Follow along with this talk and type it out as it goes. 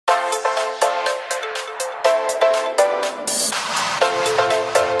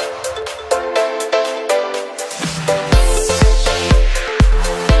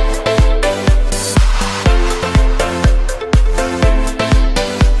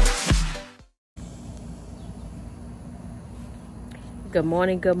Good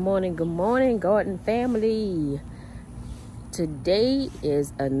morning, good morning, good morning, garden family. Today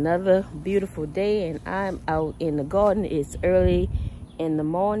is another beautiful day and I'm out in the garden. It's early in the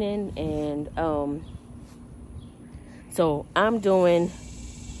morning and so I'm doing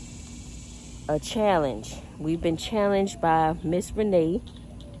a challenge. We've been challenged by Miss Renee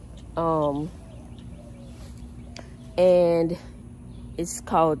and it's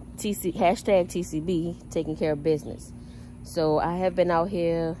called #TCB, taking care of business. So I have been out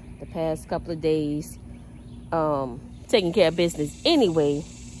here the past couple of days taking care of business anyway.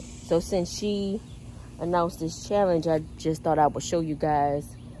 So since she announced this challenge, I just thought I would show you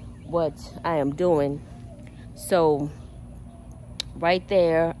guys what I am doing. So right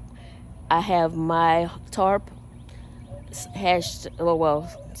there, I have my tarp slash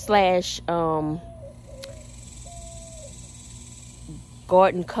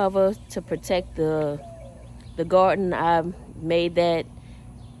garden cover to protect the garden. I made that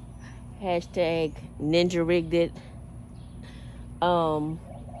 #ninja rigged it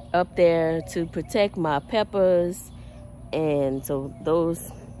up there to protect my peppers, and so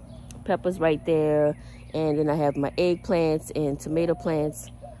those peppers right there, and then I have my eggplants and tomato plants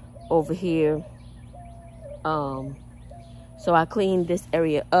over here. So I cleaned this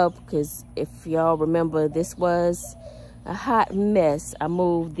area up because if y'all remember, this was a hot mess. I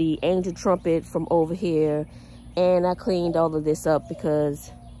moved the angel trumpet from over here and I cleaned all of this up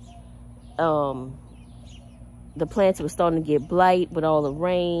because the plants were starting to get blight with all the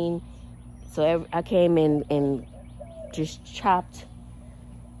rain. So I came in and just chopped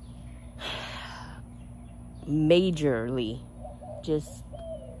majorly, just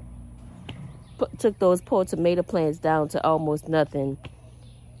took those poor tomato plants down to almost nothing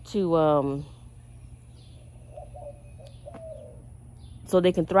to so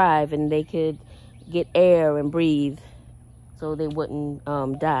they can thrive and they could get air and breathe so they wouldn't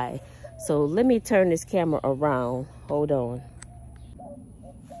die. So let me turn this camera around. Hold on.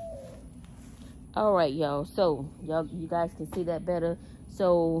 All right, y'all. So you guys can see that better.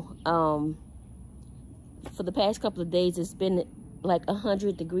 So for the past couple of days, it's been like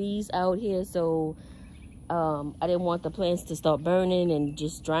 100 degrees out here. So I didn't want the plants to start burning and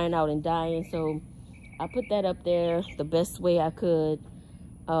just drying out and dying. So I put that up there the best way I could.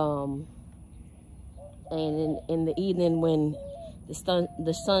 And in the evening, when the sun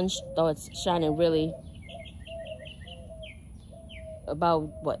starts shining really about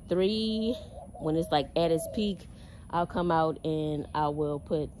what 3, when it's like at its peak, I'll come out and I will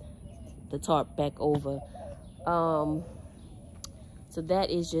put the tarp back over. So that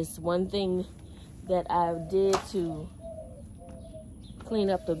is just one thing that I did to clean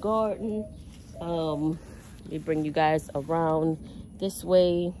up the garden. Let me bring you guys around this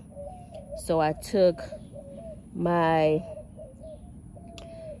way. So I took my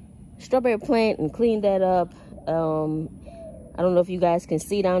strawberry plant and cleaned that up. I don't know if you guys can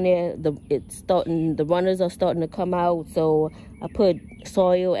see down there, the runners are starting to come out. So I put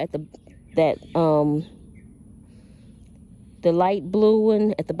soil at the light blue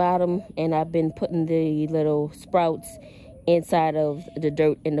one at the bottom, and I've been putting the little sprouts inside of the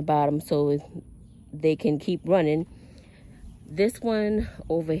dirt in the bottom so they can keep running. This one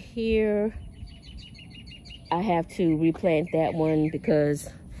over here, I have to replant that one because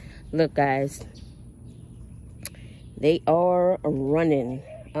look guys, they are running.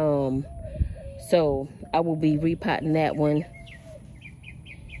 So I will be repotting that one.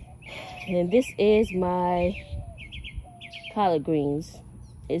 And this is my collard greens.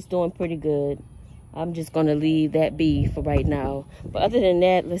 It's doing pretty good. I'm just gonna leave that be for right now. But other than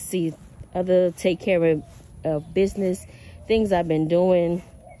that, let's see other take care of business things I've been doing.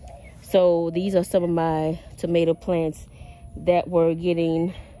 So these are some of my tomato plants that were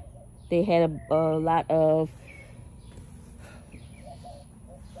getting, they had a lot of,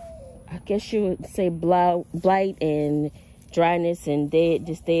 I guess you would say blight and dryness and dead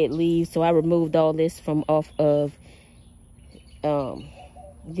leaves. So I removed all this from off of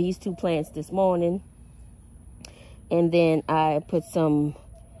these 2 plants this morning. And then I put some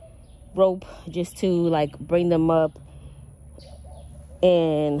rope just to like bring them up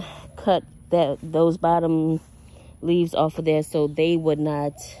and cut those bottom leaves off of there so they would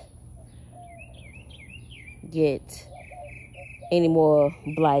not get any more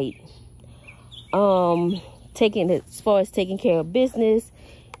blight. As far as taking care of business,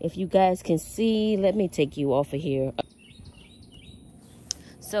 if you guys can see, let me take you off of here.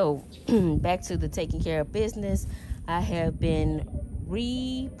 So back to the taking care of business, I have been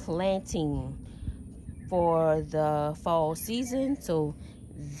replanting for the fall season. So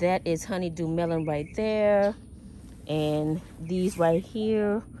that is honeydew melon right there. And these right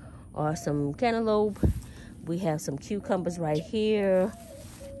here are some cantaloupe. We have some cucumbers right here.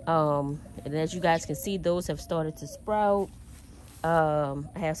 And as you guys can see, those have started to sprout. I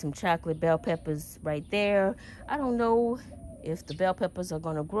have some chocolate bell peppers right there. I don't know if the bell peppers are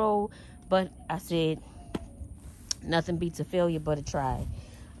gonna grow, but I said nothing beats a failure but a try.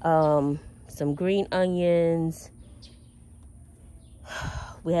 Some green onions.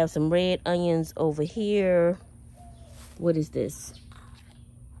 We have some red onions over here. What is this?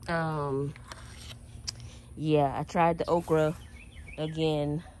 Yeah, I tried the okra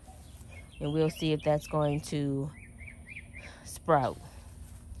again, and we'll see if that's going to sprout.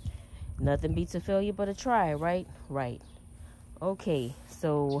 Nothing beats a failure but a try, right? Right. Okay,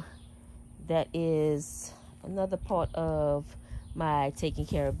 so that is another part of my taking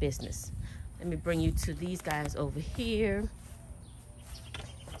care of business. Let me bring you to these guys over here.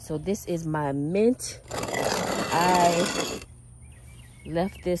 So this is my mint. I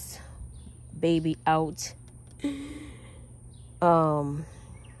left this baby out.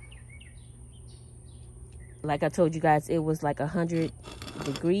 Like I told you guys, it was like 100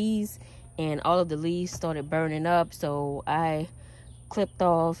 degrees and all of the leaves started burning up, so I clipped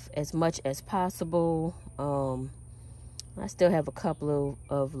off as much as possible. I still have a couple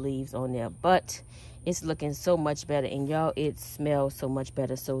of leaves on there, but it's looking so much better, and y'all, it smells so much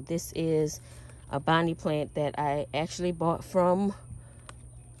better. So this is a bonnie plant that I actually bought from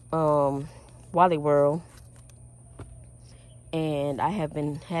Wally World, and I have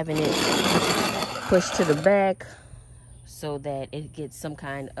been having it pushed to the back so that it gets some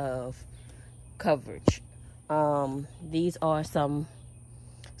kind of coverage. These are some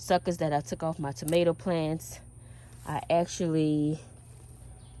suckers that I took off my tomato plants. I actually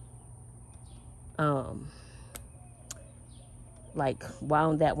like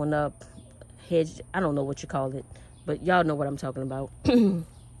wound that one up, hedged, I don't know what you call it, but y'all know what I'm talking about. And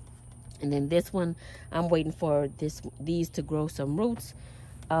then this one, I'm waiting for these to grow some roots,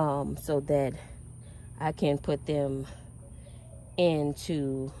 so that I can put them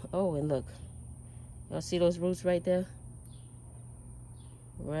into, oh, and look, y'all see those roots right there?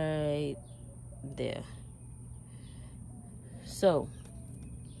 Right there. So,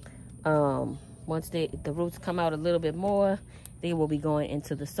 once the roots come out a little bit more, they will be going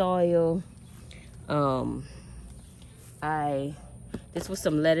into the soil. This was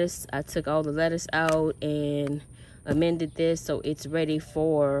some lettuce. I took all the lettuce out and amended this so it's ready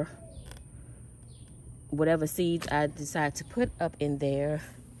for whatever seeds I decide to put up in there.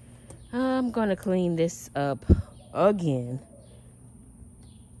 I'm gonna clean this up again.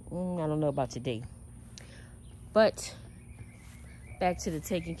 I don't know about today, but back to the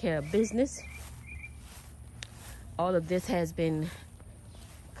taking care of business. All of this has been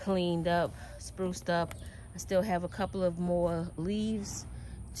cleaned up, spruced up. I still have a couple of more leaves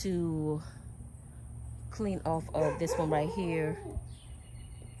to clean off of this one right here.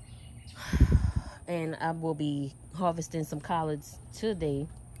 And I will be harvesting some collards today.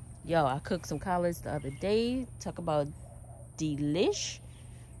 Yo, I cooked some collards the other day. Talk about delish.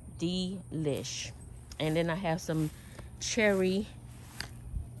 Delish. And then I have some cherry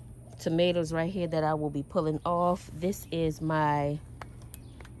tomatoes right here that I will be pulling off. This is my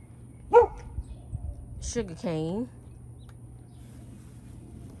sugar cane.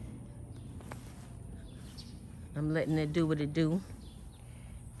 I'm letting it do what it do.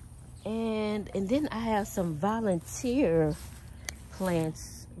 And then I have some volunteer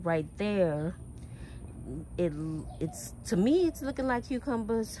plants right there. It's to me it's looking like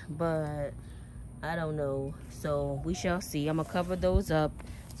cucumbers, but I don't know, so we shall see. I'm gonna cover those up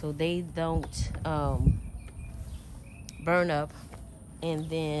so they don't burn up. And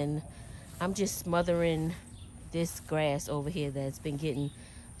then I'm just smothering this grass over here that's been getting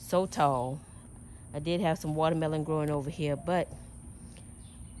so tall. I did have some watermelon growing over here, but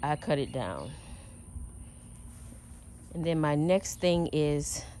I cut it down. And then my next thing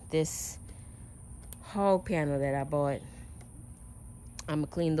is this hog panel that I bought. I'm gonna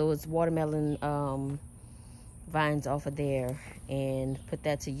clean those watermelon vines off of there and put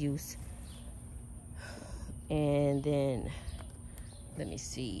that to use. And then let me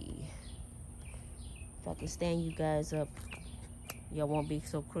see if I can stand you guys up. Y'all won't be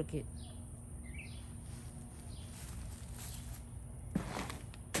so crooked.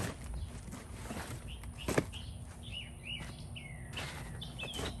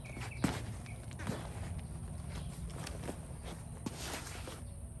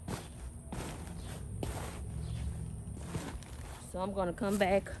 So I'm gonna come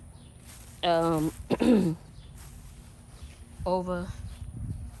back over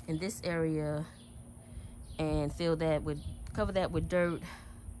in this area and cover that with dirt,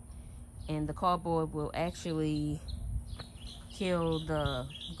 and the cardboard will actually kill the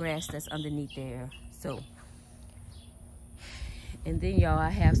grass that's underneath there. So, and then y'all, I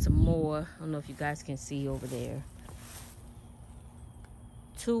have some more. I don't know if you guys can see over there.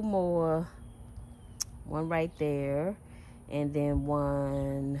 2 more, one right there, and then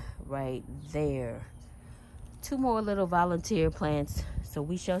one right there. 2 more little volunteer plants, so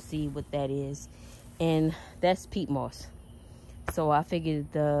we shall see what that is. And that's peat moss. So I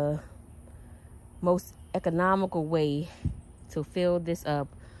figured the most economical way to fill this up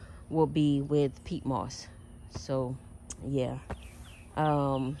will be with peat moss. So yeah,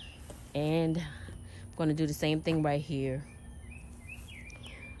 and I'm gonna do the same thing right here.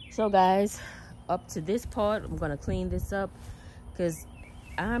 So guys, up to this part, I'm gonna clean this up because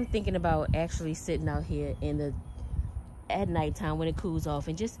I'm thinking about actually sitting out here at nighttime when it cools off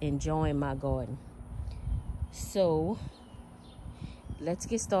and just enjoying my garden. So let's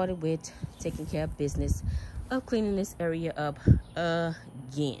get started with taking care of business of cleaning this area up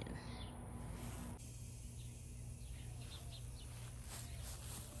again.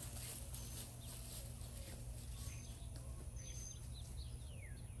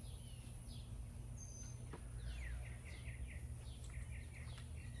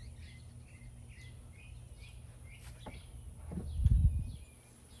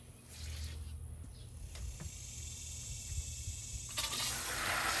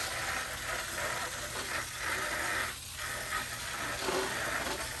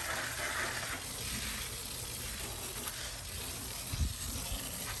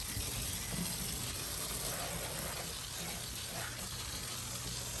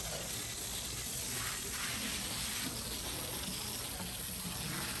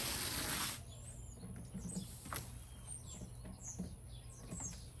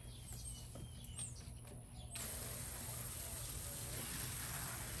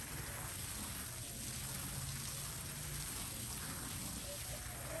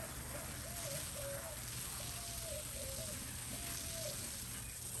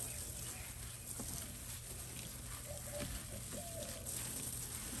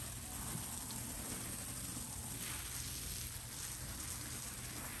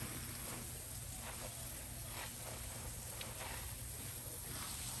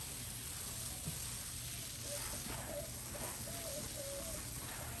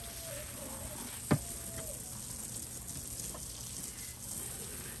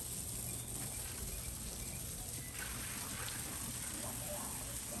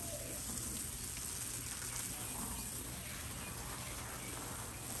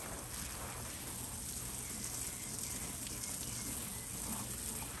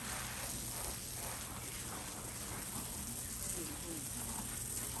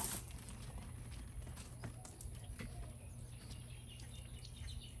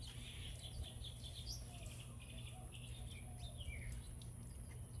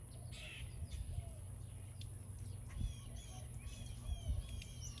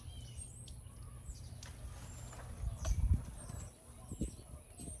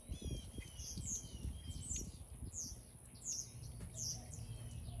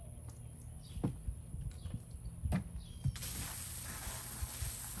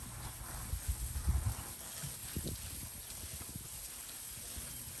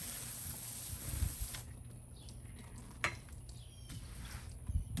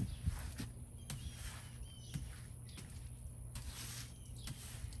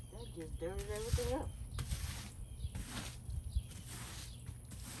 Just dirtied everything up.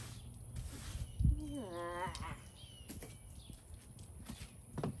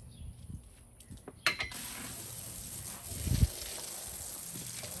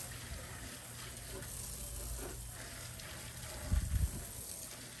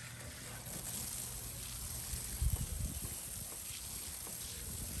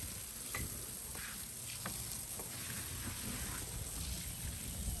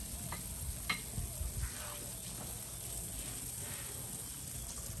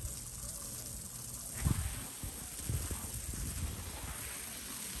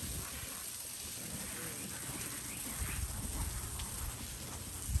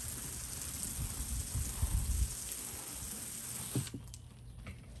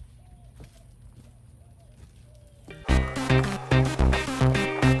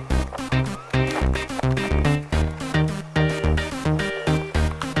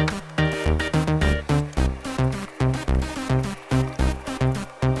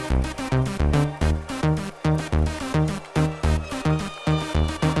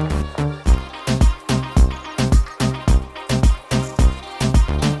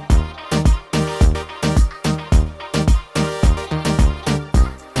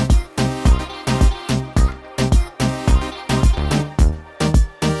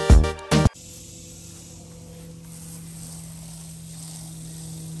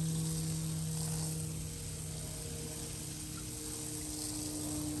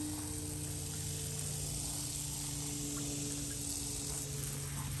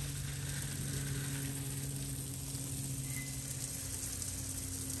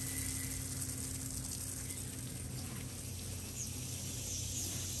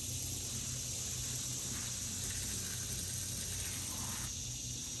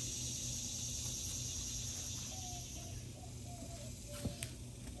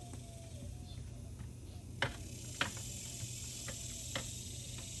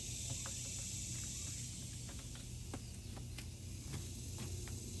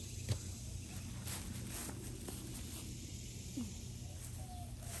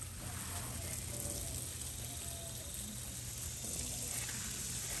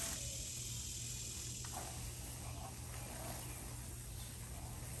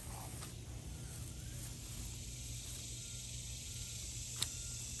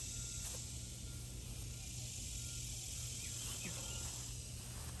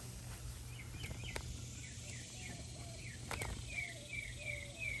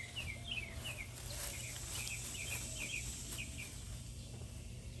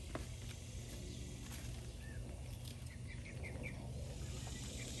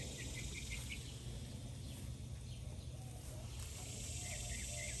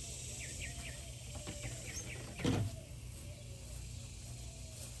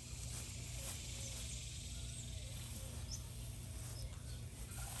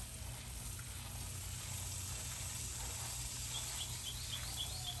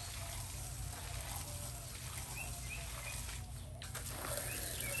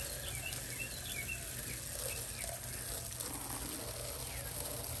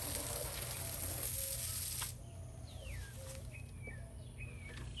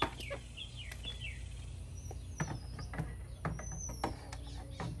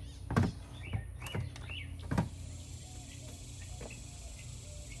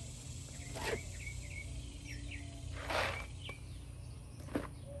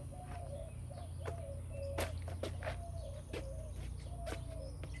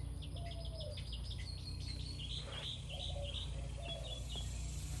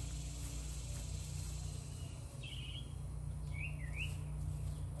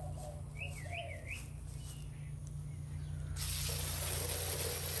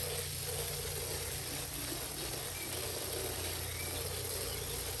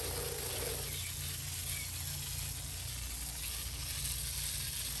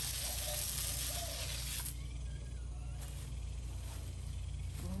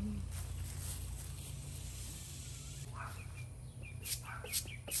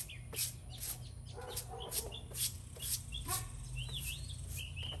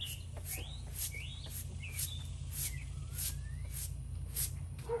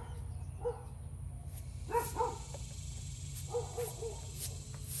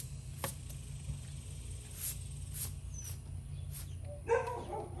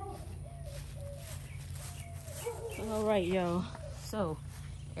 right, y'all. So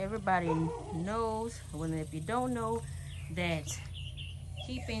everybody knows, well, if you don't know, that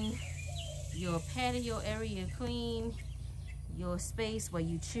keeping your patio area clean, your space where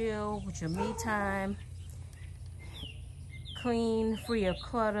you chill with your me time, clean, free of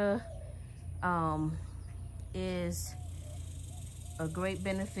clutter, is a great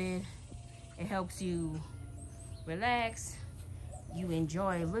benefit. It helps you relax. You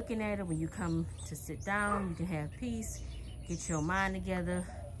enjoy looking at it. When you come to sit down, you can have peace, get your mind together,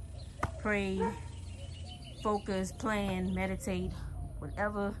 pray, focus, plan, meditate,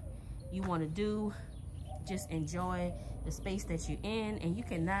 whatever you want to do. Just enjoy the space that you're in, and you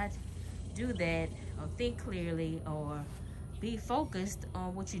cannot do that or think clearly or be focused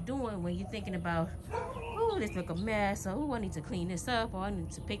on what you're doing when you're thinking about, oh, this look a mess, or oh, I need to clean this up, or I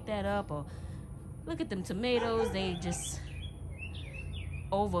need to pick that up, or look at them tomatoes, they just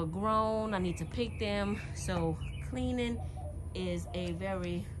overgrown, I need to pick them. So cleaning is a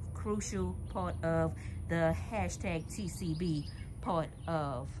very crucial part of the hashtag TCB part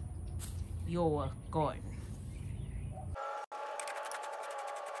of your garden.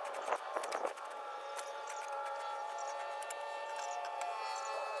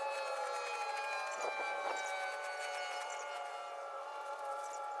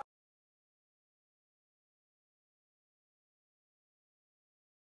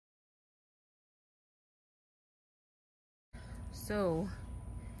 So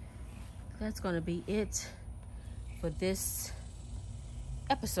that's going to be it for this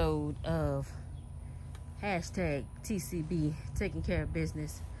episode of hashtag TCB, taking care of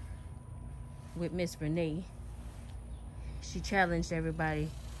business with Miss Renee. She challenged everybody,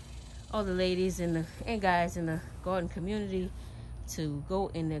 all the ladies and guys in the garden community, to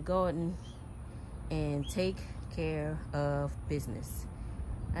go in their garden and take care of business.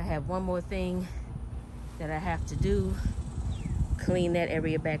 I have one more thing that I have to do: clean that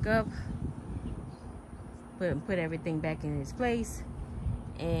area back up, put everything back in its place,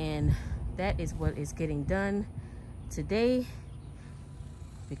 and that is what is getting done today,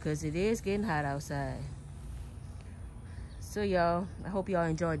 because it is getting hot outside. So y'all, I hope y'all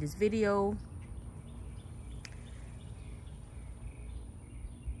enjoyed this video.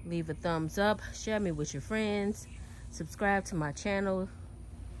 Leave a thumbs up, share me with your friends, subscribe to my channel.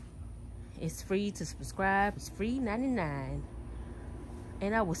 It's free to subscribe, it's free 99.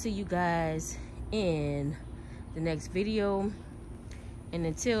 And I will see you guys in the next video. And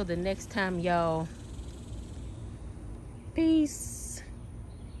until the next time, y'all, peace.